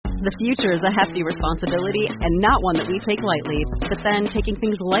The future is a hefty responsibility and not one that we take lightly. But then taking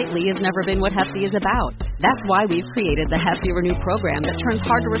things lightly has never been what Hefty is about. That's why we've created the Hefty Renew program that turns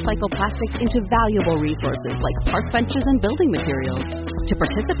hard-to-recycle plastics into valuable resources like park benches and building materials. To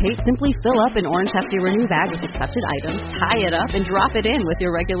participate, simply fill up an orange Hefty Renew bag with accepted items, tie it up, and drop it in with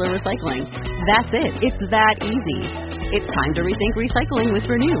your regular recycling. That's it. It's that easy. It's time to rethink recycling with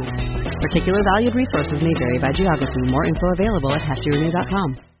Renew. Particular valued resources may vary by geography. More info available at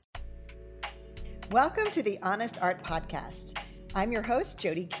heftyrenew.com. Welcome to the Honest Art Podcast. I'm your host,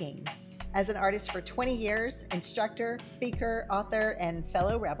 Jody King. As an artist for 20 years, instructor, speaker, author, and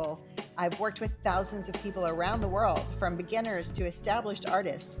fellow rebel, I've worked with thousands of people around the world, from beginners to established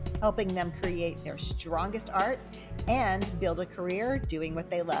artists, helping them create their strongest art and build a career doing what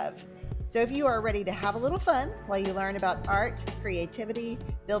they love. So if you are ready to have a little fun while you learn about art, creativity,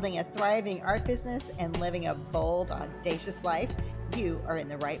 building a thriving art business, and living a bold, audacious life, you are in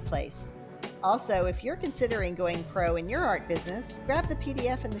the right place. Also, if you're considering going pro in your art business, grab the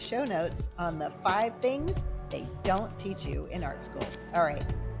PDF in the show notes on the 5 things they don't teach you in art school. All right,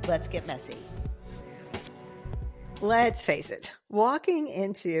 let's get messy. Let's face it, walking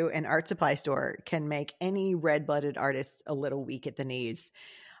into an art supply store can make any red-blooded artist a little weak at the knees.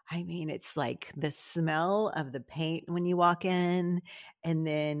 I mean, it's like the smell of the paint when you walk in, and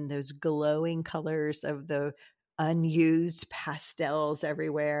then those glowing colors of the unused pastels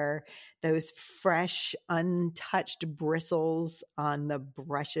everywhere, those fresh, untouched bristles on the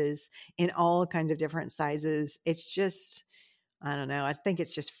brushes in all kinds of different sizes. It's just, I don't know. I think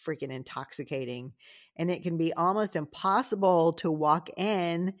it's just freaking intoxicating. And it can be almost impossible to walk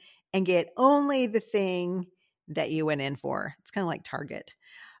in and get only the thing that you went in for. It's kind of like Target.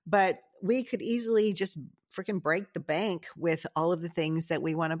 But we could easily just freaking break the bank with all of the things that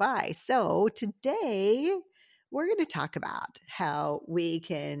we want to buy. So today, we're going to talk about how we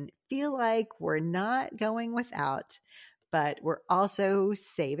can feel like we're not going without, but we're also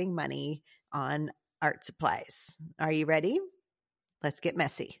saving money on art supplies. Are you ready? Let's get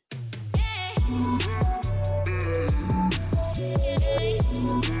messy.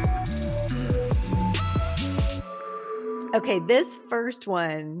 Okay, this first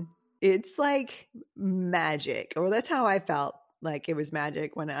one, it's like magic. Or that's how I felt. Like it was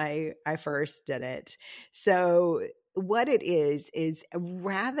magic when I first did it. So what it is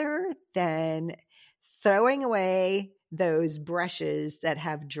rather than throwing away those brushes that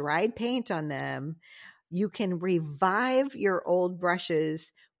have dried paint on them, you can revive your old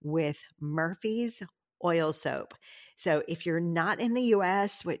brushes with Murphy's oil soap. So if you're not in the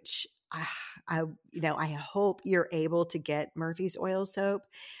US, which I hope you're able to get Murphy's oil soap.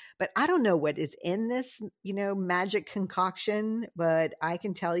 But I don't know what is in this, magic concoction, but I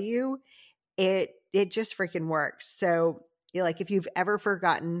can tell you it just freaking works. So like if you've ever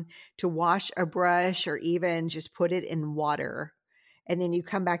forgotten to wash a brush or even just put it in water, and then you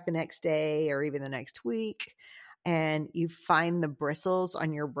come back the next day or even the next week and you find the bristles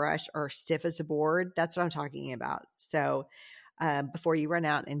on your brush are stiff as a board, that's what I'm talking about. So before you run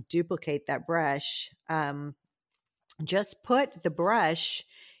out and duplicate that brush, just put the brush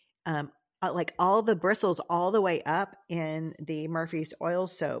like all the bristles all the way up in the Murphy's oil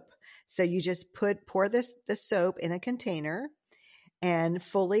soap. So you just pour the soap in a container and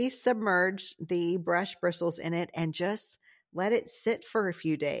fully submerge the brush bristles in it and just let it sit for a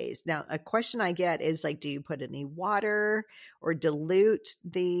few days. Now, a question I get is like, do you put any water or dilute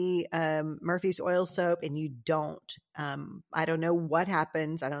the Murphy's oil soap? And you don't. I don't know what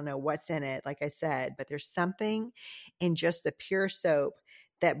happens. I don't know what's in it, like I said, but there's something in just the pure soap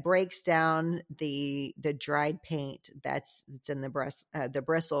that breaks down the dried paint that's in the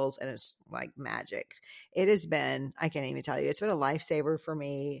bristles, and it's like magic. It has been, I can't even tell you, it's been a lifesaver for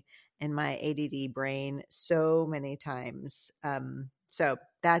me in my ADD brain so many times. So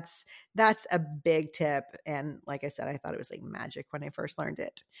that's a big tip. And like I said, I thought it was like magic when I first learned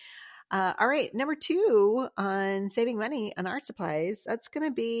it. All right. Number 2 on saving money on art supplies, that's going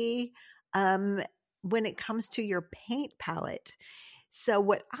to be when it comes to your paint palette. So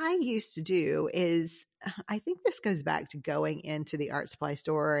what I used to do is, I think this goes back to going into the art supply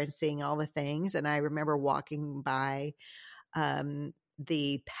store and seeing all the things. And I remember walking by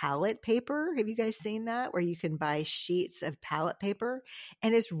the palette paper. Have you guys seen that? Where you can buy sheets of palette paper,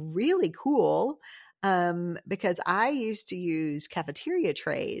 and it's really cool. Because I used to use cafeteria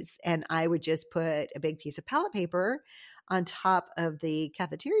trays, and I would just put a big piece of palette paper on top of the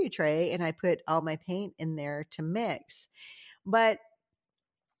cafeteria tray, and I put all my paint in there to mix. But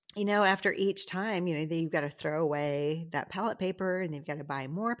after each time, then you've got to throw away that palette paper, and you've got to buy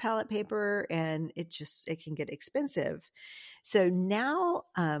more palette paper, and it can get expensive. So now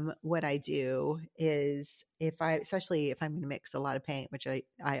what I do is especially if I'm going to mix a lot of paint, which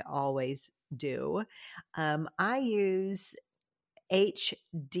I always do, I use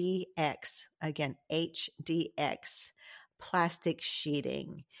HDX, again, HDX plastic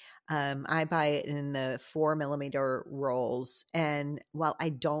sheeting. I buy it in the 4mm rolls. And while I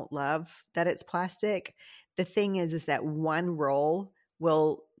don't love that it's plastic, the thing is that one roll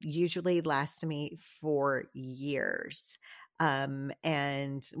will usually last me for years.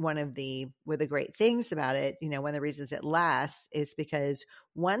 And one of the great things about it, one of the reasons it lasts is because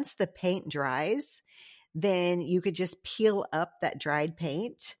once the paint dries, then you could just peel up that dried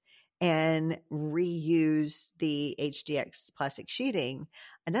paint and reuse the HDX plastic sheeting.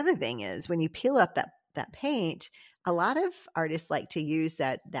 Another thing is when you peel up that paint, a lot of artists like to use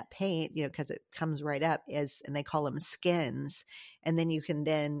that paint, because it comes right up and they call them skins. And then you can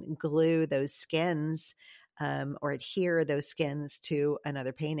then glue those skins or adhere those skins to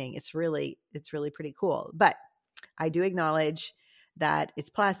another painting. It's really pretty cool. But I do acknowledge that it's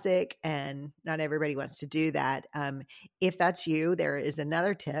plastic and not everybody wants to do that. If that's you, there is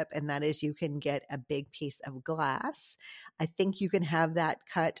another tip, and that is you can get a big piece of glass. I think you can have that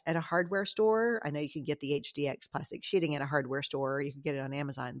cut at a hardware store. I know you can get the HDX plastic sheeting at a hardware store, or you can get it on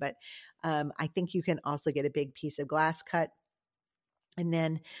Amazon, but I think you can also get a big piece of glass cut. And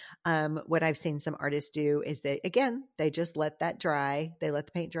then what I've seen some artists do is they just let that dry. They let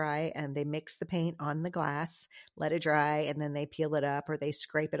the paint dry and they mix the paint on the glass, let it dry, and then they peel it up or they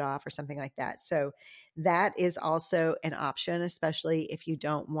scrape it off or something like that. So that is also an option, especially if you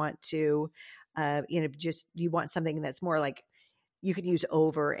don't want to, you want something that's more like you can use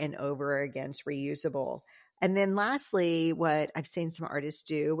over and over again. It's reusable. And then lastly, what I've seen some artists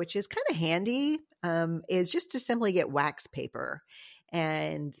do, which is kind of handy, is just to simply get wax paper.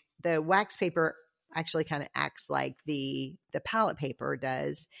 And the wax paper actually kind of acts like the palette paper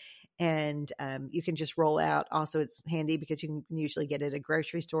does. And you can just roll out. Also, it's handy because you can usually get it at a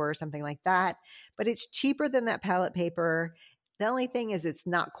grocery store or something like that. But it's cheaper than that palette paper. The only thing is it's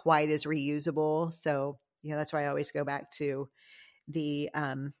not quite as reusable. So, that's why I always go back to the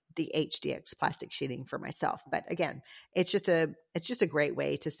HDX plastic sheeting for myself. But again, it's just a great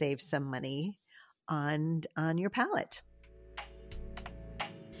way to save some money on your palette.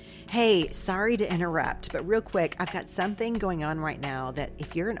 Hey, sorry to interrupt, but real quick, I've got something going on right now that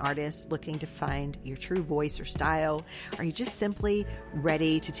if you're an artist looking to find your true voice or style, or you just simply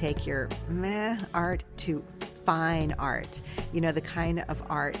ready to take your meh art to fine art, the kind of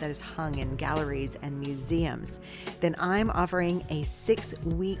art that is hung in galleries and museums, then I'm offering a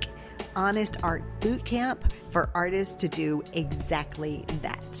 6-week Honest Art Bootcamp for artists to do exactly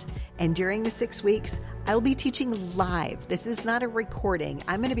that. And during the 6 weeks, I'll be teaching live. This is not a recording.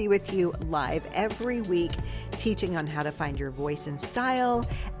 I'm going to be with you live every week, teaching on how to find your voice and style,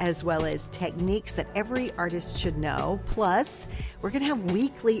 as well as techniques that every artist should know. Plus, we're going to have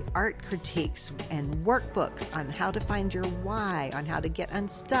weekly art critiques and workbooks on how to find your why, on how to get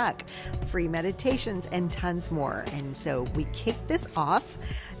unstuck, free meditations, and tons more. And so we kick this off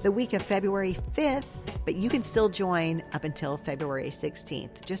the week of February 5th, but you can still join up until February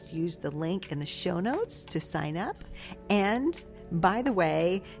 16th. Just use the link in the show notes to sign up. And by the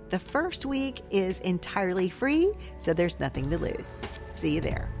way, the first week is entirely free, so there's nothing to lose. See you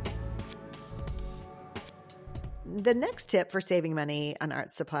there. The next tip for saving money on art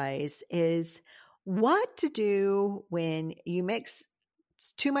supplies is what to do when you mix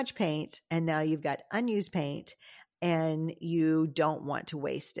too much paint and now you've got unused paint and you don't want to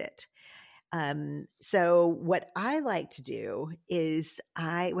waste it. So what I like to do is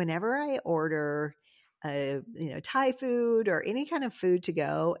whenever I order Thai food or any kind of food to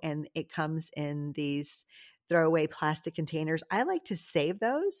go and it comes in these throwaway plastic containers, I like to save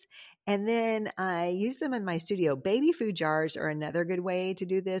those and then I use them in my studio. Baby food jars are another good way to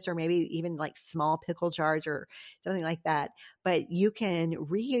do this, or maybe even like small pickle jars or something like that. But you can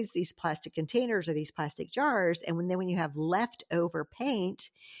reuse these plastic containers or these plastic jars. And when you have leftover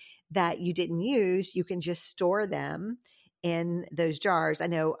paint that you didn't use, you can just store them in those jars. I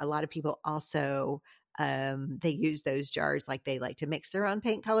know a lot of people also they use those jars, like they like to mix their own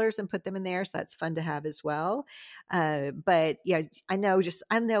paint colors and put them in there. So that's fun to have as well. But yeah, I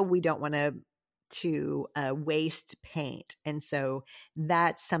know we don't want to waste paint. And so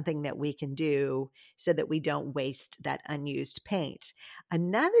that's something that we can do so that we don't waste that unused paint.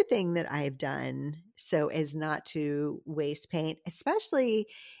 Another thing that I have done so as not to waste paint, especially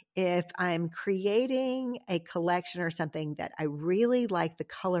if I'm creating a collection or something that I really like the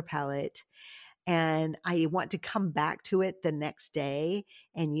color palette and I want to come back to it the next day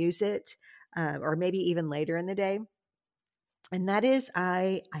and use it, or maybe even later in the day, And that is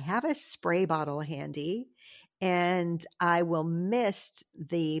I have a spray bottle handy, and I will mist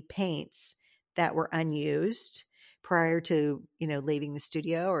the paints that were unused prior to, leaving the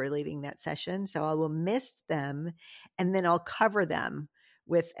studio or leaving that session. So I will mist them, and then I'll cover them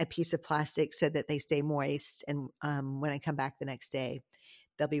with a piece of plastic so that they stay moist. And when I come back the next day,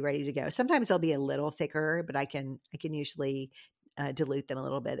 they'll be ready to go. Sometimes they'll be a little thicker, but I can usually dilute them a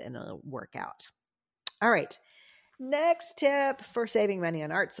little bit and it'll work out. All right. Next tip for saving money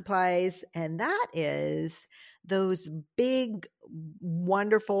on art supplies, and that is those big,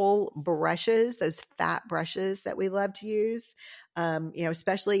 wonderful brushes, those fat brushes that we love to use.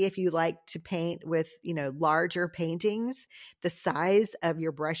 Especially if you like to paint with, larger paintings, the size of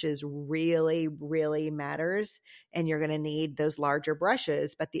your brushes really, really matters, and you're going to need those larger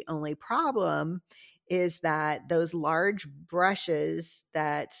brushes. But the only problem is that those large brushes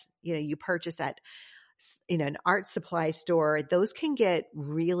that, you purchase at an art supply store, those can get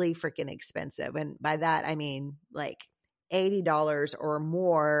really freaking expensive. And by that, I mean like $80 or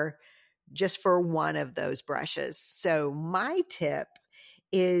more just for one of those brushes. So my tip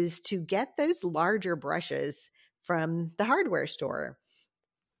is to get those larger brushes from the hardware store.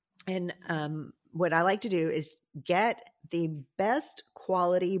 And what I like to do is get the best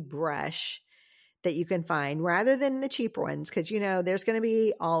quality brush that you can find rather than the cheap ones. Cause there's going to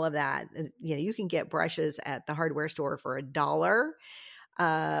be all of that. You can get brushes at the hardware store for $1,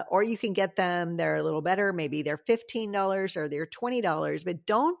 or you can get them, they're a little better. Maybe they're $15 or they're $20, but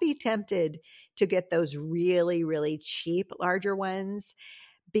don't be tempted to get those really, really cheap, larger ones,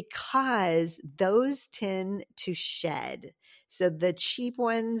 because those tend to shed. So the cheap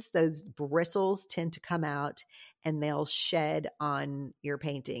ones, those bristles tend to come out and they'll shed on your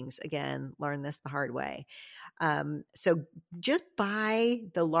paintings. Again, learn this the hard way. So just buy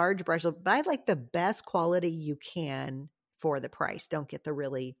the large brush, buy like the best quality you can for the price. Don't get the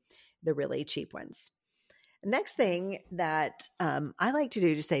really cheap ones. Next thing that I like to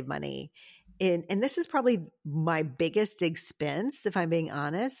do to save money, and this is probably my biggest expense, if I'm being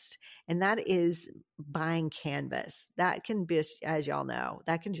honest, and that is buying canvas. That can be, as y'all know,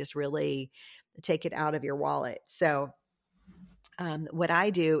 that can just really take it out of your wallet. So what I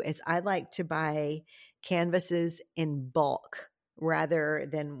do is I like to buy canvases in bulk rather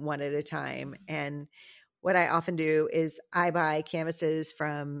than one at a time. And what I often do is I buy canvases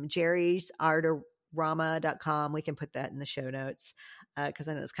from Jerry's Artorama.com. We can put that in the show notes because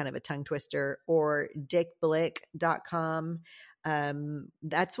I know it's kind of a tongue twister, or dickblick.com.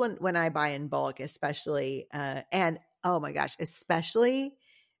 That's when I buy in bulk, especially. And oh my gosh, especially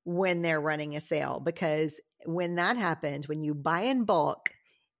when they're running a sale, because when that happens, when you buy in bulk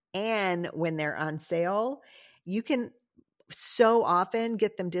and when they're on sale, you can so often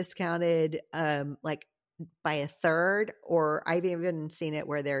get them discounted, like by a third, or I've even seen it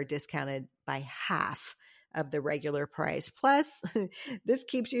where they're discounted by half of the regular price. Plus, this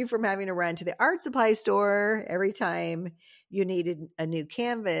keeps you from having to run to the art supply store every time you needed a new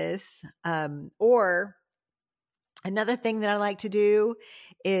canvas. Or another thing that I like to do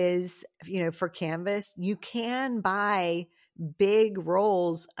is, for canvas, you can buy big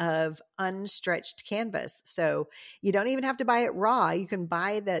rolls of unstretched canvas. So you don't even have to buy it raw. You can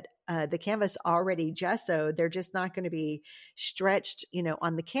buy that the canvas already gessoed. They're just not going to be stretched,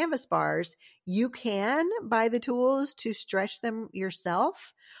 on the canvas bars. You can buy the tools to stretch them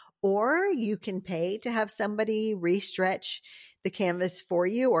yourself, or you can pay to have somebody restretch the canvas for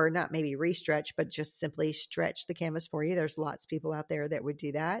you, or not maybe restretch, but just simply stretch the canvas for you. There's lots of people out there that would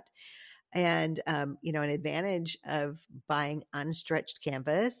do that. And, an advantage of buying unstretched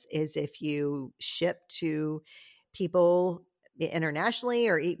canvas is if you ship to people internationally,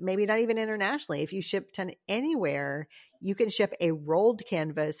 or maybe not even internationally, if you ship to anywhere, you can ship a rolled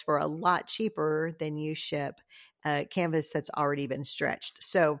canvas for a lot cheaper than you ship a canvas that's already been stretched.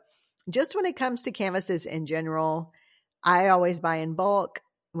 So just when it comes to canvases in general, I always buy in bulk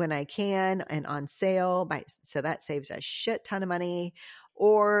when I can and on sale. So that saves a shit ton of money.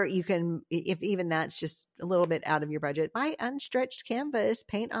 Or you can, if even that's just a little bit out of your budget, buy unstretched canvas,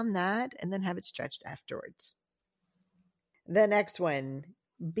 paint on that, and then have it stretched afterwards. The next one,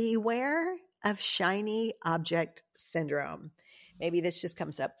 beware of shiny object syndrome. Maybe this just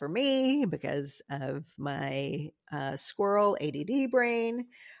comes up for me because of my squirrel ADD brain,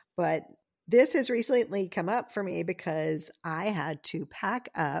 but this has recently come up for me because I had to pack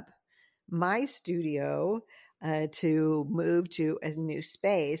up my studio to move to a new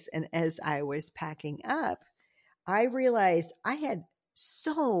space. And as I was packing up, I realized I had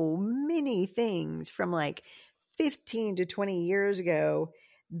so many things from like 15 to 20 years ago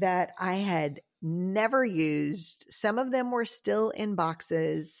that I had never used. Some of them were still in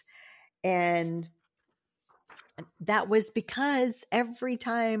boxes. And that was because every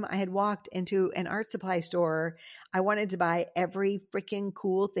time I had walked into an art supply store, I wanted to buy every freaking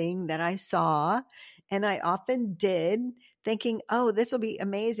cool thing that I saw. And I often did, thinking, oh, this will be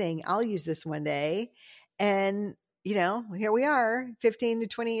amazing. I'll use this one day. And, here we are 15 to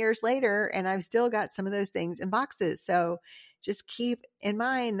 20 years later, and I've still got some of those things in boxes. So just keep in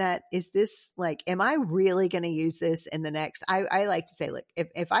mind that, is this like, am I really going to use this in the next, I like to say, look,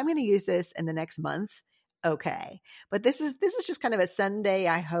 if I'm going to use this in the next month, okay. But this is just kind of a Sunday.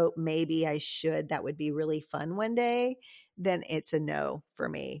 I hope maybe I should, that would be really fun one day. Then it's a no for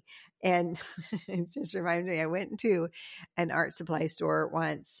me. And it just reminds me, I went into an art supply store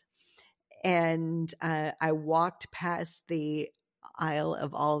once, and I walked past the aisle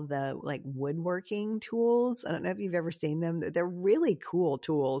of all the like woodworking tools. I don't know if you've ever seen them. They're really cool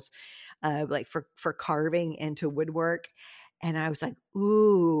tools, like for carving into woodwork. And I was like,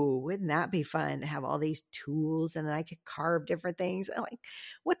 ooh, wouldn't that be fun to have all these tools and I could carve different things? I'm like,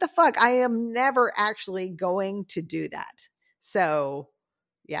 what the fuck? I am never actually going to do that. So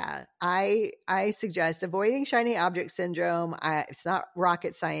yeah, I suggest avoiding shiny object syndrome. It's not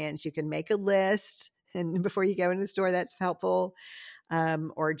rocket science. You can make a list, and before you go into the store, that's helpful,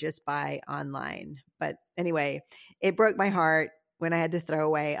 or just buy online. But anyway, it broke my heart when I had to throw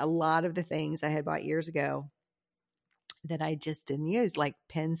away a lot of the things I had bought years ago that I just didn't use. Like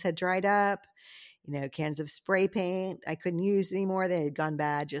pens had dried up, cans of spray paint I couldn't use anymore. They had gone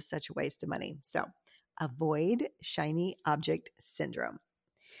bad. Just such a waste of money. So avoid shiny object syndrome.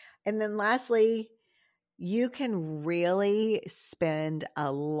 And then lastly, you can really spend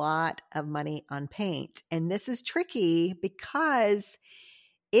a lot of money on paint. And this is tricky because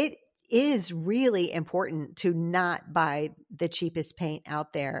it is really important to not buy the cheapest paint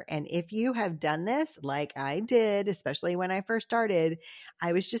out there. And if you have done this, like I did, especially when I first started,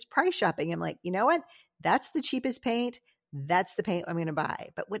 I was just price shopping. I'm like, you know what? That's the cheapest paint. That's the paint I'm going to buy.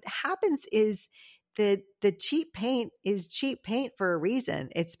 But what happens is the cheap paint is cheap paint for a reason.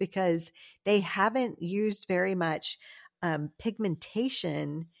 It's because they haven't used very much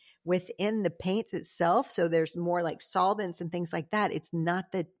pigmentation within the paints itself. So there's more like solvents and things like that. It's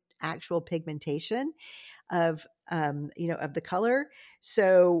not the actual pigmentation of the color.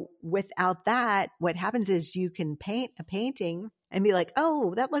 So without that, what happens is you can paint a painting and be like,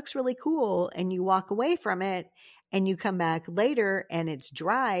 oh, that looks really cool. And you walk away from it and you come back later and it's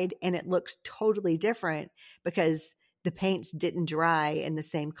dried and it looks totally different because the paints didn't dry in the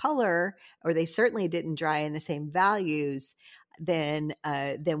same color, or they certainly didn't dry in the same values than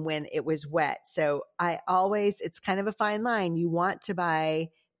when it was wet. So it's kind of a fine line. You want to buy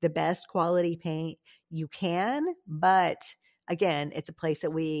the best quality paint you can, but again, it's a place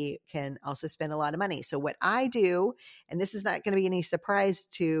that we can also spend a lot of money. So what I do, and this is not going to be any surprise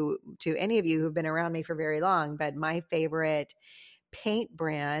to any of you who've been around me for very long, but my favorite paint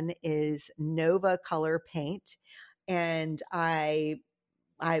brand is Nova Color Paint. And I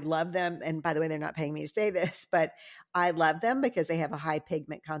love them. And by the way, they're not paying me to say this, but I love them because they have a high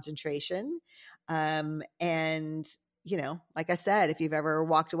pigment concentration. And like I said, if you've ever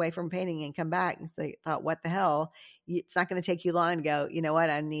walked away from painting and come back and thought, what the hell? It's not going to take you long to go, you know what?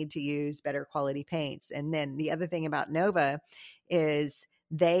 I need to use better quality paints. And then the other thing about Nova is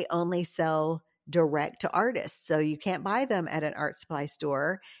they only sell direct to artists. So you can't buy them at an art supply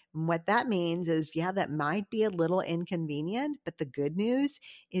store. And what that means is, yeah, that might be a little inconvenient, but the good news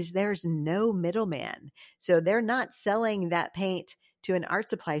is there's no middleman. So they're not selling that paint to an art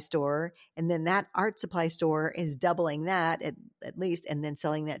supply store, and then that art supply store is doubling that at least, and then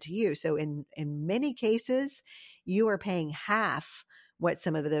selling that to you. So in many cases, you are paying half what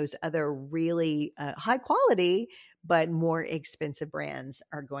some of those other really high quality but more expensive brands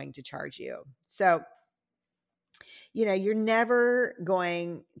are going to charge you. So, you're never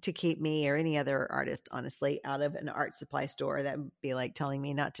going to keep me or any other artist, honestly, out of an art supply store. That would be like telling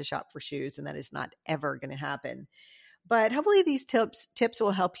me not to shop for shoes, and that is not ever going to happen. But hopefully these tips will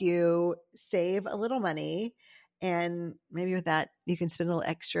help you save a little money. And maybe with that, you can spend a little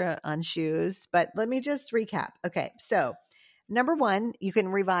extra on shoes. But let me just recap. Okay, so number one, you can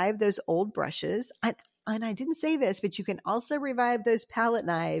revive those old brushes. And I didn't say this, but you can also revive those palette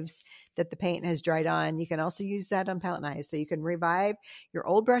knives that the paint has dried on. You can also use that on palette knives. So you can revive your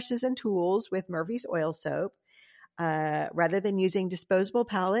old brushes and tools with Murphy's Oil Soap. Rather than using disposable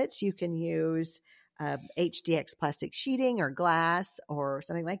palettes, you can use HDX plastic sheeting or glass or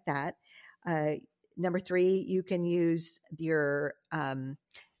something like that. Number three, you can use your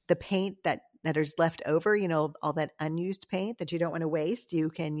the paint that that is left over, all that unused paint that you don't want to waste. You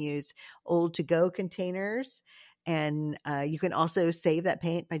can use old to-go containers, and you can also save that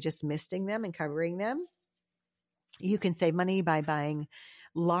paint by just misting them and covering them. You can save money by buying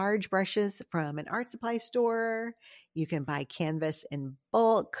large brushes from an art supply store. You can buy canvas in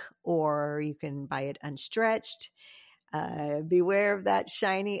bulk, or you can buy it unstretched. Beware of that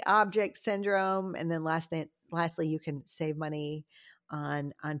shiny object syndrome. And then lastly, you can save money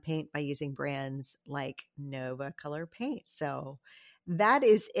on paint by using brands like Nova Color Paint. So that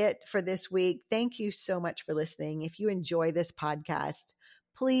is it for this week. Thank you so much for listening. If you enjoy this podcast,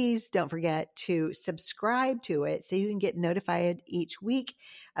 please don't forget to subscribe to it so you can get notified each week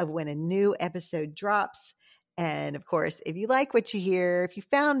of when a new episode drops. And of course, if you like what you hear, if you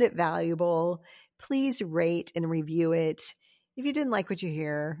found it valuable, please rate and review it. If you didn't like what you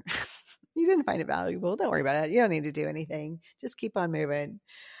hear, you didn't find it valuable, don't worry about it. You don't need to do anything. Just keep on moving.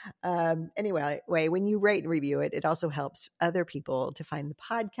 Anyway, when you rate and review it, it also helps other people to find the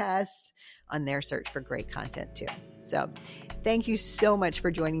podcast on their search for great content too. So thank you so much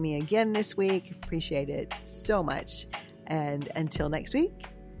for joining me again this week. Appreciate it so much. And until next week,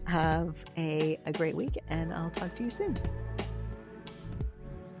 have a great week, and I'll talk to you soon.